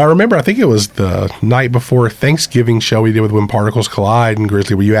neck. But I remember, I think it was the night before Thanksgiving show we did with When Particles Collide and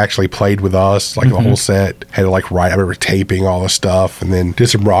Grizzly, where you actually played with us, like the whole set. Had to like write, I remember taping all the stuff, and then did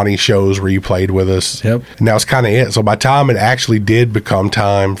some Ronnie shows where you played with us. Yep. And that was kind of it. So by the time it actually did become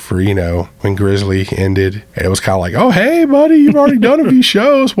time for, you know, when Grizzly ended, it was kind of like, oh, hey, buddy, you've already done a few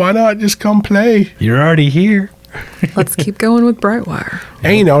shows. Why not just come play? You're already here. Let's keep going with Brightwire.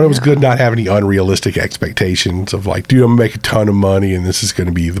 And, you know, it was good not having any unrealistic expectations of like, dude, I'm going to make a ton of money and this is going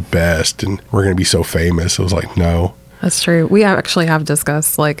to be the best and we're going to be so famous. It was like, no. That's true. We actually have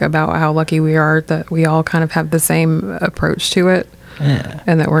discussed like about how lucky we are that we all kind of have the same approach to it. Yeah.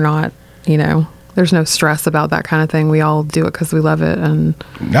 And that we're not, you know, there's no stress about that kind of thing. We all do it because we love it, and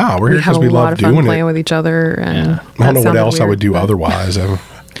no, we're here because we love doing it. Have a lot of fun playing with each other. And I don't know what else I would do otherwise.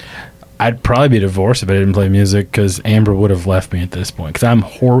 I'd probably be divorced if I didn't play music because Amber would have left me at this point. Because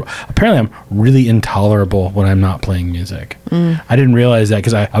apparently I'm really intolerable when I'm not playing music. I didn't realize that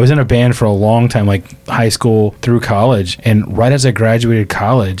because I was in a band for a long time, like high school through college, and right as I graduated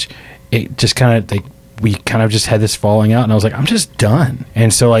college, it just kind of like. We kind of just had this falling out, and I was like, I'm just done.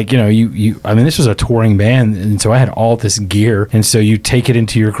 And so, like, you know, I mean, this was a touring band, and so I had all this gear, and so you take it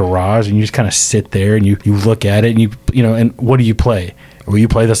into your garage, and you just kind of sit there, and you look at it, and you know, and what do you play? Well, you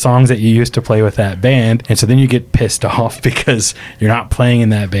play the songs that you used to play with that band, and so then you get pissed off because you're not playing in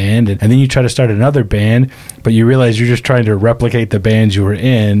that band, and then you try to start another band, but you realize you're just trying to replicate the bands you were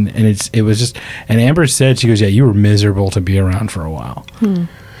in, and it was just, and Amber said, she goes, yeah, you were miserable to be around for a while.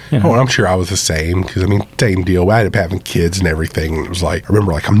 You know. Oh, I'm sure I was the same because, I mean, same deal. I ended up having kids and everything. And it was like, I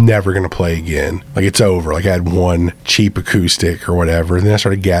remember, like, I'm never going to play again. Like, it's over. Like, I had one cheap acoustic or whatever. And then I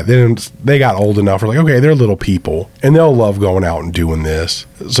started then they got old enough. We're like, okay, they're little people and they'll love going out and doing this.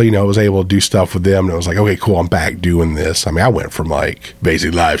 So, you know, I was able to do stuff with them. And it was like, okay, cool, I'm back doing this. I mean, I went from like,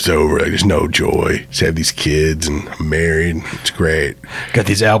 basically life's over. Like, there's no joy. Just have these kids and I'm married. It's great. Got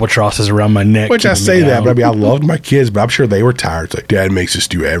these albatrosses around my neck. Which I say that, but I mean, I loved my kids, but I'm sure they were tired. It's like, Dad makes us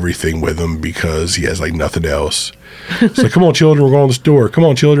do everything with him because he has like nothing else. It's like, come on, children, we're going to the store. Come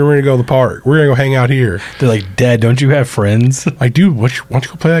on, children, we're going to go to the park. We're going to go hang out here. They're like, Dad, don't you have friends? Like, dude, why don't you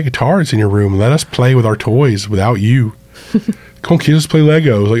go play that guitar that's in your room? Let us play with our toys without you. Come on, kids, let's play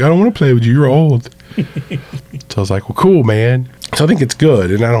Legos. Like, I don't want to play with you. You're old. So I was like, well, cool, man. So I think it's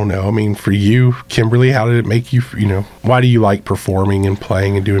good. And I don't know. I mean, for you, Kimberly, how did it make you, you know, why do you like performing and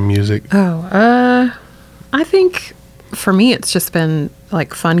playing and doing music? I think for me, it's just been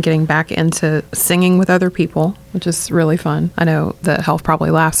like fun getting back into singing with other people, which is really fun. I know that Health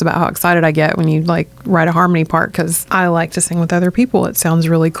probably laughs about how excited I get when you like write a harmony part because I like to sing with other people. It sounds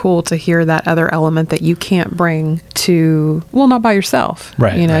really cool to hear that other element that you can't bring to, well, not by yourself.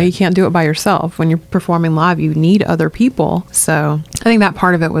 Right. You know, right. You can't do it by yourself. When you're performing live, you need other people. So I think that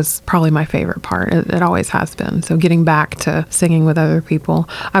part of it was probably my favorite part. It always has been. So getting back to singing with other people.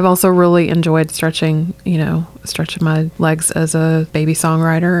 I've also really enjoyed stretching my legs as a baby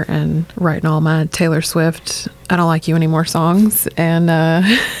songwriter and writing all my Taylor Swift I Don't Like You Anymore songs, and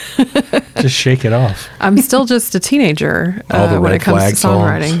just shake it off. I'm still just a teenager when it comes to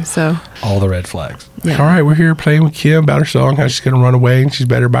songwriting. So all the red flags. Yeah. All right, we're here playing with Kim about her song, how she's going to run away and she's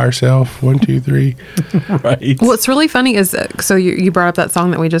better by herself. 1, 2, 3. Right. What's really funny is, so you brought up that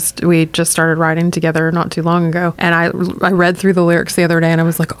song that we just started writing together not too long ago, and I read through the lyrics the other day, and I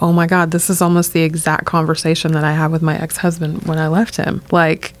was like, oh my God, this is almost the exact conversation that I had with my ex-husband when I left him.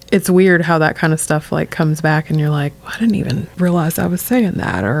 Like, it's weird how that kind of stuff like comes back, and you're like, well, I didn't even realize I was saying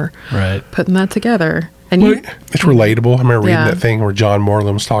that or putting that together. And it's relatable. I remember reading that thing where John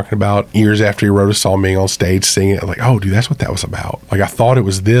Moreland was talking about years after he wrote a song being on stage singing it. I'm like, oh, dude, that's what that was about. Like, I thought it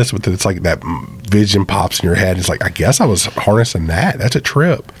was this, but then it's like that vision pops in your head. It's like, I guess I was harnessing that. That's a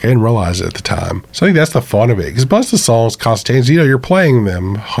trip. I didn't realize it at the time. So I think that's the fun of it. Because plus the songs constantly change. You're playing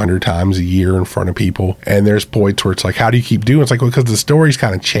them 100 times a year in front of people. And there's points where it's like, how do you keep doing it? It's like, well, because the stories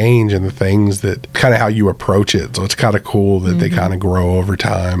kind of change and the things that kind of how you approach it. So it's kind of cool that they kind of grow over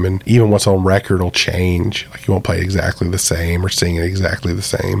time. And even what's on record will change. Like you won't play it exactly the same or sing it exactly the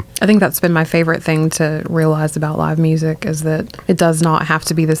same. I think that's been my favorite thing to realize about live music is that it does not have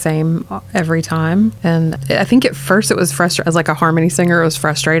to be the same every time. And I think at first it was frustrating. As like a harmony singer, it was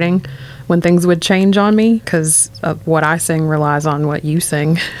frustrating when things would change on me because what I sing relies on what you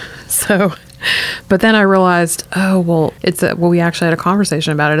sing. So, but then I realized, we actually had a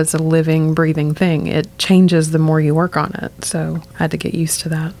conversation about it. It's a living, breathing thing. It changes the more you work on it. So I had to get used to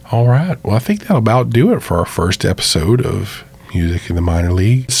that. All right. Well, I think that'll about do it for our first episode of Music in the Minor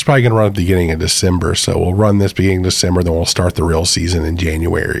League. This is probably going to run at the beginning of December, so we'll run this beginning of December, then we'll start the real season in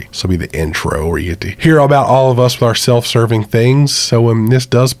January. So it'll be the intro where you get to hear about all of us with our self-serving things. So when this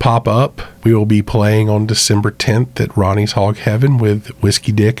does pop up, we will be playing on December 10th at Ronnie's Hog Heaven with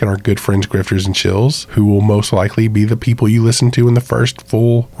Whiskey Dick and our good friends Grifters and Chills, who will most likely be the people you listen to in the first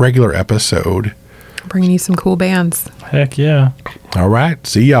full regular episode. Bringing you some cool bands. Heck yeah. All right.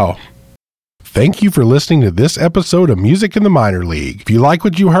 See y'all. Thank you for listening to this episode of Music in the Minor League. If you like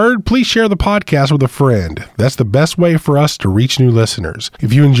what you heard, please share the podcast with a friend. That's the best way for us to reach new listeners.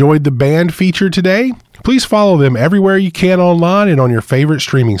 If you enjoyed the band featured today, please follow them everywhere you can online and on your favorite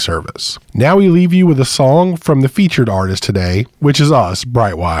streaming service. Now we leave you with a song from the featured artist today, which is us,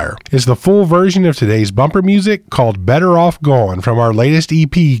 Brightwire. It's the full version of today's bumper music called Better Off Gone from our latest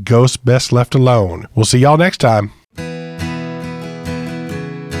EP, Ghost Best Left Alone. We'll see y'all next time.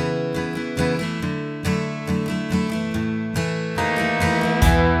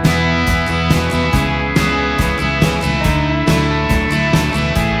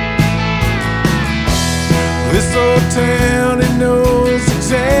 This old town, it knows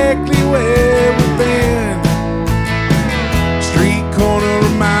exactly where we've been. Street corner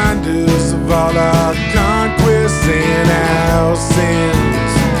reminders of all our conquests and our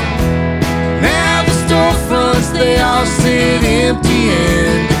sins. Now the storefronts, they all sit empty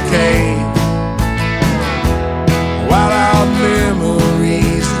and decay, while our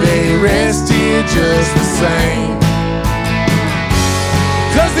memories, they rest here just the same.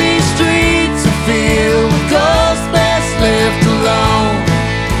 'Cause these streets are filled with ghosts best left alone.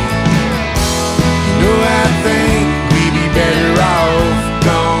 You know, I think we'd be better off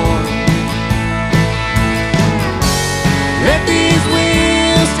gone. Let these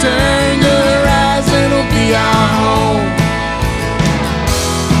wheels turn, the horizon will be our home.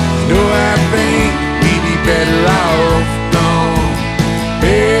 You know, I think we'd be better off gone.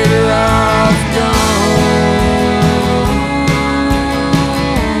 Better off gone.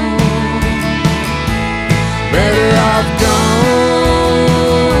 Better off gone.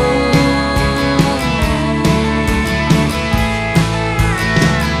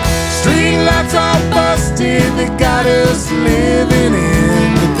 Street lights all busted, they got us living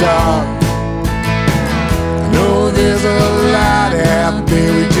in the dark. I know there's a light out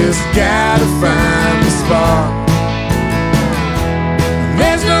there, we just gotta find the spark. And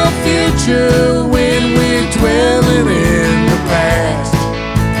there's no future when we're dwelling in the past.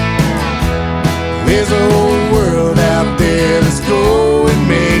 There's a whole world out there, let's go and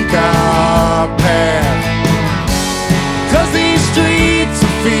make our path. 'Cause these streets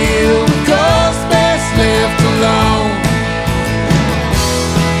are filled with ghosts best left alone.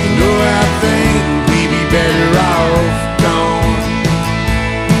 You know, I think we'd be better off gone.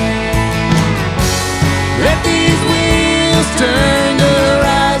 Let these wheels turn, the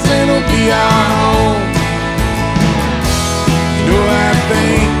horizon will be our home. You know, I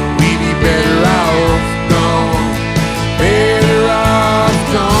think we'd be better off gone. Better off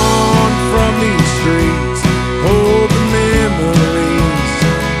gone from these streets. Hold the memories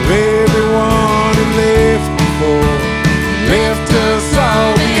of everyone who left before, left us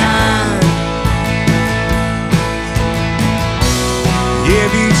all behind. Yeah,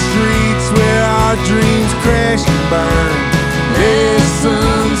 these streets where our dreams crash and burn.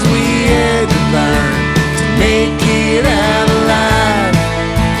 Lessons we had to learn to make it out alive.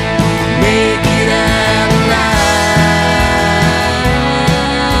 Make it out alive.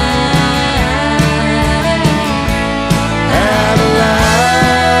 Out alive.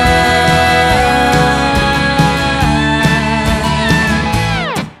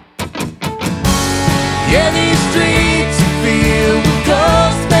 Yeah, these streets are filled with gold.